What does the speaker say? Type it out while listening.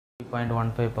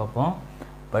3.15 பார்ப்போம்.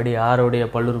 படி 6 உடைய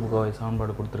பல்லுறுப்புக்கோவை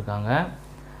சமன்பாடு கொடுத்துருக்காங்க.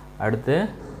 அடுத்து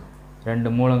 2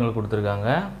 மூலங்கள் கொடுத்துருக்காங்க.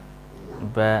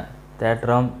 இப்போ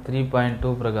தேற்றம்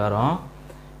 3.2 பிரகாரம்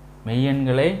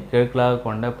மெய்யெண்களை கெழுக்களாக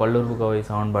கொண்ட பல்லுறுப்புக்கோவை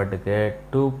சமன்பாட்டுக்கு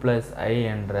 2 + i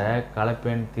என்ற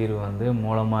கலப்பெண் தீர்வு வந்து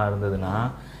மூலமாக இருந்ததுன்னா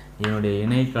இதனுடைய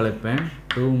இணை கலப்பெண்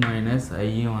 2 -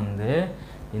 iயும் வந்து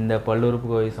இந்த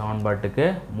பல்லுறுப்புக்கோவை சமன்பாட்டுக்கு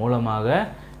மூலமாக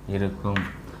இருக்கும்.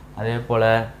 அதே போல்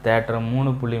தேற்றம்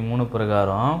 3.3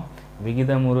 பிரகாரம்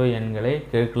விகிதமுறு எண்களை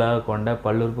கெழுக்களாக கொண்ட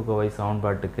பல்லுறுப்புக்கோவை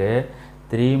சமன்பாட்டுக்கு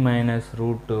 3 -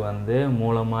 √2 வந்து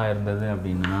மூலமாக இருந்தது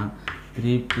அப்படின்னா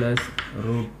 3 +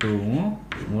 √2வும்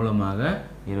மூலமாக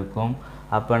இருக்கும்.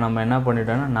 அப்போ நம்ம என்ன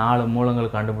பண்ணிட்டோம்னா 4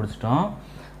 மூலங்கள் கண்டுபிடிச்சிட்டோம்.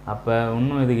 அப்போ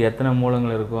இன்னும் இதுக்கு எத்தனை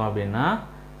மூலங்கள் இருக்கும் அப்படின்னா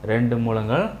 2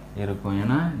 மூலங்கள் இருக்கும்.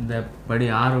 ஏன்னா இந்த படி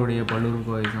 6 உடைய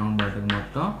பல்லுறுப்புக்கோவை சமன்பாட்டுக்கு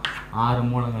மொத்தம் 6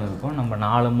 மூலங்கள் இருக்கும். நம்ம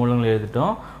 4 மூலங்கள்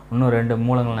எழுதிட்டோம். இன்னும் 2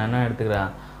 மூலங்கள் நான் என்ன எடுத்துக்கிறேன்,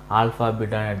 ஆல்ஃபா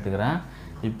பீட்டான்னு எடுத்துக்கிறேன்.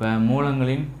 இப்போ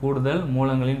மூலங்களின் கூடுதல்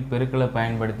மூலங்களின் பெருக்களை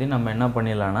பயன்படுத்தி நம்ம என்ன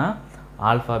பண்ணிடலாம்னா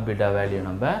ஆல்ஃபா பீட்டா வேல்யூ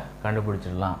நம்ம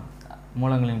கண்டுபிடிச்சிடலாம்.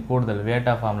 மூலங்களின் கூடுதல்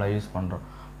வேட்டா ஃபார்மில் யூஸ் பண்ணுறோம்.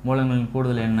 மூலங்களின்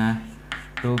கூடுதல் என்ன,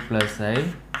 2 + i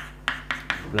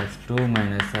 + 2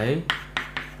 - i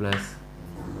 +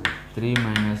 3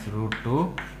 - √2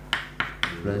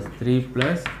 + 3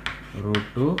 +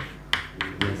 √2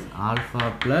 + alpha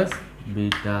 +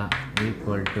 beta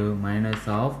equal to minus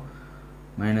of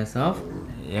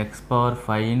x power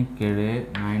 5 இன் கீழ்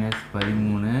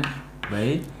 -13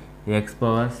 / x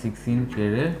power 6 இன்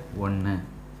கீழ் 1.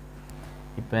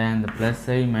 இப்போ இந்த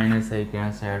 +i - i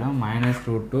கேன்சல் ஆகிடும்.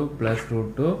 -√2 +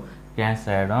 √2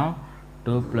 கேன்சல் ஆகிடும்.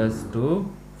 2 + 2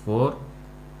 4,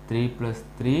 3 +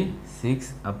 3 6.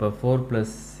 அப்போ 4 +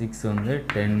 6 வந்து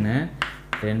 10.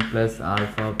 10 +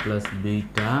 alpha +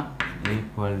 beta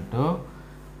equal to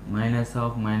minus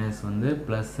of minus வந்து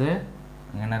ப்ளஸ்ஸு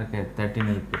என்ன இருக்குது 13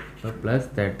 இருக்குது. இப்போ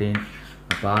 +13.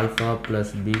 அப்போ ஆல்ஃபா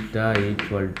 + பீட்டா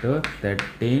equal to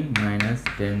 13 -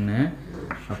 10.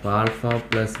 அப்போ ஆல்ஃபா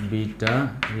 + பீட்டா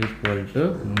equal to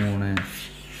 3.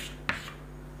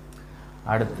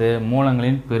 அடுத்து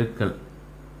மூலங்களின் பெருக்கல்.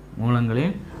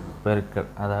 மூலங்களின் பெருக்கல்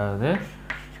அதாவது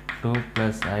 2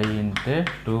 + i ×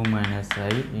 2 -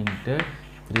 i ×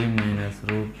 3 -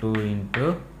 √2 ×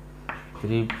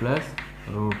 3 +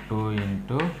 √2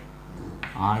 ×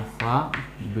 alpha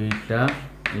beta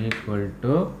equal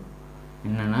to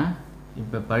என்னென்னா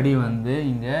இப்போ படி வந்து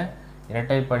இங்கே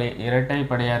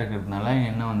இரட்டைப்படையாக இருக்கிறதுனால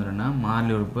என்ன வந்துடும்னா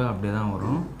மாறிலி உறுப்பு அப்படியே தான்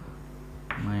வரும்.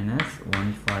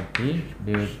 -140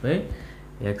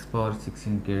 / x power 6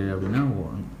 இன் கீழ் அப்படின்னா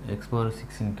x power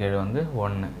 6 இன் கீழ் வந்து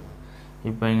 1.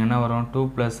 இப்போ இங்கே என்ன வரும், 2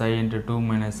 + i × 2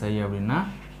 - i அப்படின்னா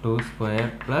 2²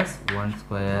 +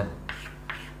 1².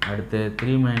 அடுத்து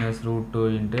 3 - √2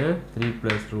 × 3 +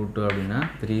 √2 அப்படின்னா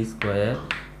 3²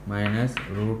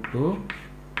 - √2².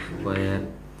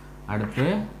 அடுத்து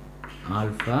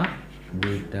ஆல்ஃபா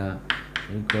பீட்டா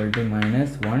equal to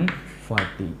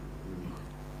 -140.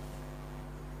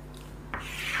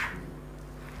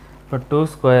 இப்போ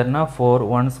 2² 4,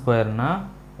 1²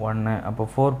 1. அப்போ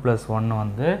 4 + 1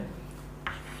 வந்து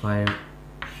 5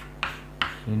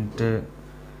 ×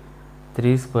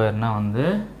 3² வந்து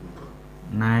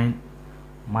 9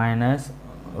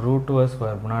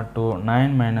 -√2² பண்ணால் 2.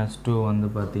 9 - 2 வந்து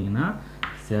பார்த்திங்கன்னா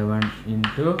 7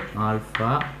 ×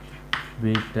 ஆல்ஃபா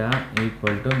பீட்டா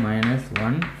equal to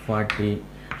 -140.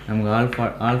 நமக்கு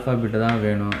ஆல்ஃபா பீட்டா தான்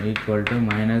வேணும். equal to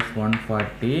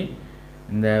 -140.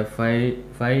 இந்த 5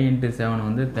 × 7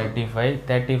 வந்து 35.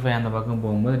 35 அந்த பக்கம்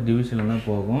போகும்போது டிவிஷனில் தான்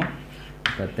போகும்.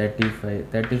 இப்போ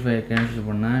 35 கேன்சல்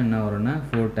பண்ணால் என்ன வரும்னா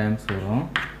 4 டைம்ஸ் வரும்.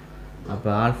 அப்போ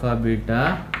alpha beta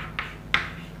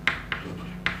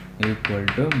equal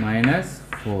to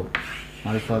 -4.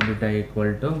 Alpha beta equal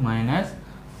to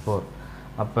 -4.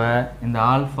 அப்போ இந்த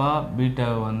ஆல்ஃபா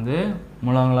பீட்டாவை வந்து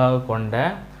மூலங்களாக கொண்ட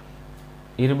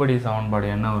இருபடி சமன்பாடு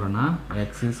என்ன வரும்னா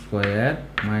x²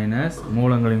 -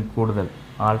 மூலங்களின் கூடுதல்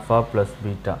ஆல்ஃபா +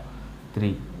 பீட்டா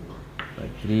 3.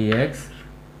 3x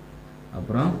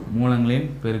அப்புறம் மூலங்களின்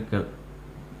பெருக்கல்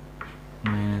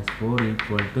 -4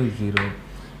 equal to 0.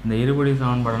 இந்த இருபடி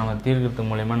சமன்பாடை நம்ம தீர்க்கிறது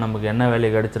மூலயமா நமக்கு என்ன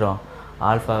வேல்யூ கிடச்சிரும்,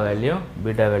 ஆல்ஃபா வேல்யூ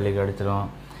பீட்டா வேல்யூ கிடச்சிரும்.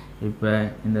 இப்போ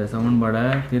இந்த சமன்பாடை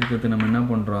தீர்க்கிறதுக்கு நம்ம என்ன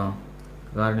பண்ணுறோம்,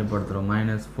 காரணிப்படுத்துகிறோம்.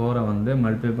 -4 வந்து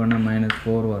மல்டிப்ளை பண்ணால்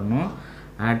 -4 வரணும்,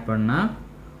 ஆட் பண்ணால்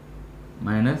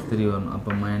 -3 வரணும். அப்போ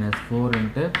 -4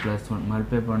 × +1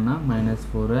 மல்டிப்ளை பண்ணால்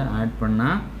 -4, ஆட்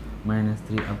பண்ணால்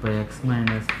 -3. அப்போ x -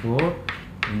 4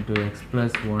 × x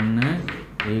 + 1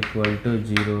 equal to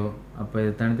 0. அப்போ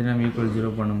இது தனித்தனியாக ஈக்குவல்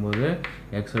 0 பண்ணும்போது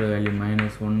எக்ஸோட வேல்யூ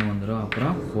 -1 வந்துடும்,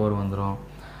 அப்புறம் 4 வந்துடும்.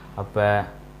 அப்போ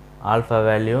ஆல்ஃபா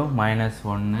வேல்யூ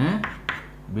 -1,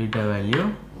 பீட்டா வேல்யூ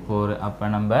 4. அப்போ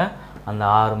நம்ம அந்த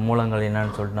 6 மூலங்கள்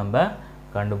என்னன்னு சொல்லிட்டு நம்ம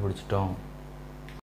கண்டுபிடிச்சிட்டோம்.